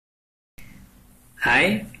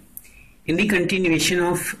Hi, in the continuation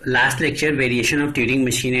of last lecture, variation of Turing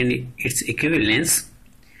machine and its equivalence,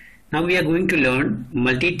 now we are going to learn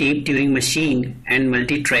multi-tape Turing machine and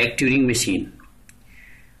multi-track Turing machine.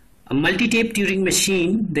 A multi-tape Turing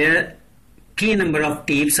machine, there are k number of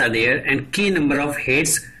tapes are there and k number of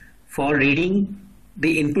heads for reading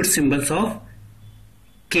the input symbols of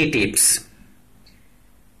k tapes.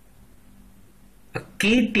 A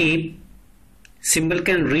k tape symbol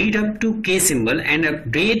can read up to k symbol and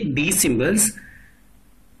update these symbols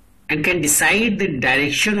and can decide the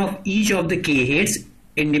direction of each of the k heads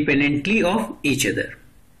independently of each other.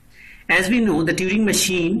 As we know, the Turing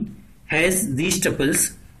machine has these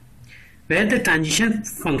tuples where the transition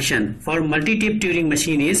function for multi-tape Turing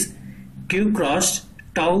machine is q cross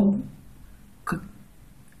tau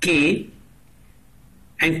k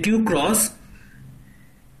and q cross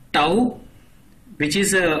tau, which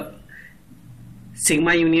is a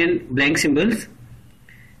sigma union blank symbols,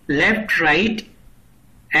 left, right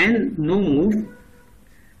and no move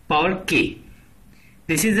power k.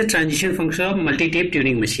 This is the transition function of multi-tape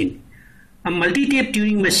Turing machine. A multi-tape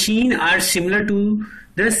Turing machine are similar to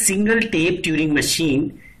the single tape Turing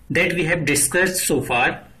machine that we have discussed so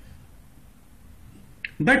far,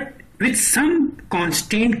 but with some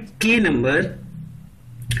constant k number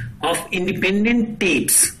of independent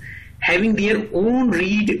tapes having their own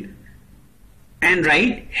read and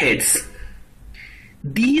write heads.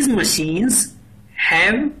 These machines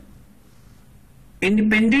have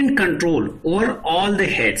independent control over all the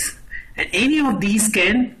heads, and any of these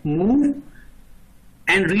can move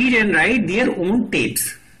and read and write their own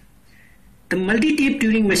tapes. The multi-tape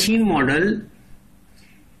Turing machine model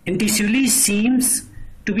intuitively seems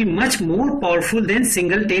to be much more powerful than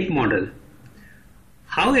single tape model.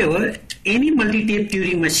 However, any multi-tape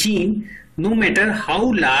Turing machine, no matter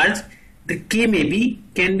how large the k may be,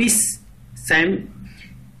 can be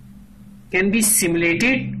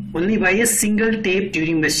simulated only by a single tape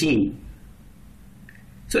Turing machine.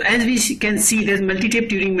 So as we can see, this multi-tape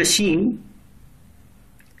Turing machine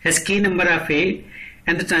has k number of heads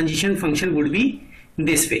and the transition function would be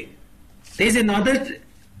this way. There is another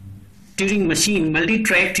Turing machine,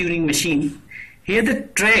 multi-track Turing machine. Here the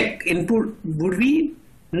track input would be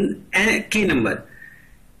a k number.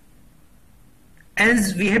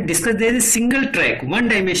 As we have discussed, there is single track,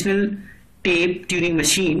 one-dimensional tape Turing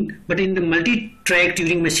machine, but in the multi-track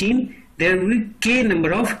Turing machine, there will be k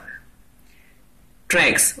number of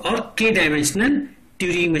tracks or k-dimensional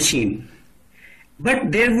Turing machine.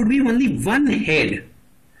 But there would be only one head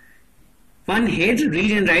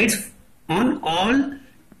read and writes on all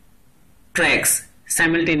tracks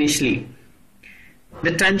simultaneously.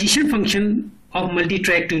 The transition function of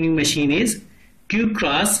multi-track Turing machine is q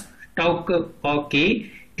cross tau power k,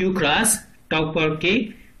 q cross tau power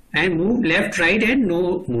k, and move left, right and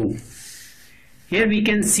no move. Here we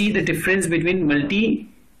can see the difference between multi-tape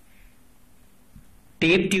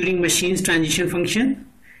Turing machine's transition function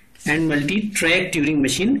and multi-track Turing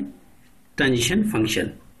machine transition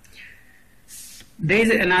function. There is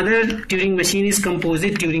another Turing machine is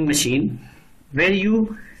Composite Turing machine, where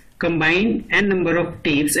you combine n number of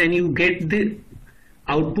tapes and you get the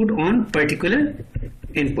output on particular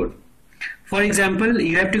input. For example,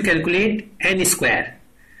 you have to calculate n square,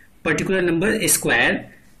 particular number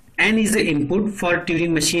square. N is the input for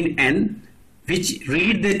Turing machine n, which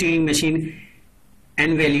read the Turing machine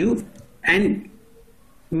n value and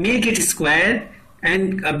make it square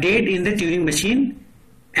and update in the Turing machine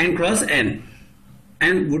n cross n,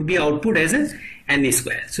 and would be output as a n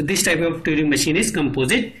square. So this type of Turing machine is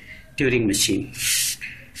Composite Turing machine.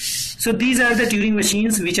 So these are the Turing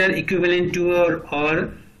machines which are equivalent to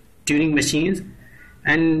our Turing machines,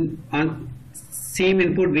 and on same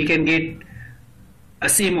input we can get a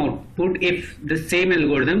same output if the same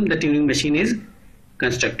algorithm, the Turing machine, is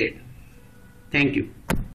constructed. Thank you.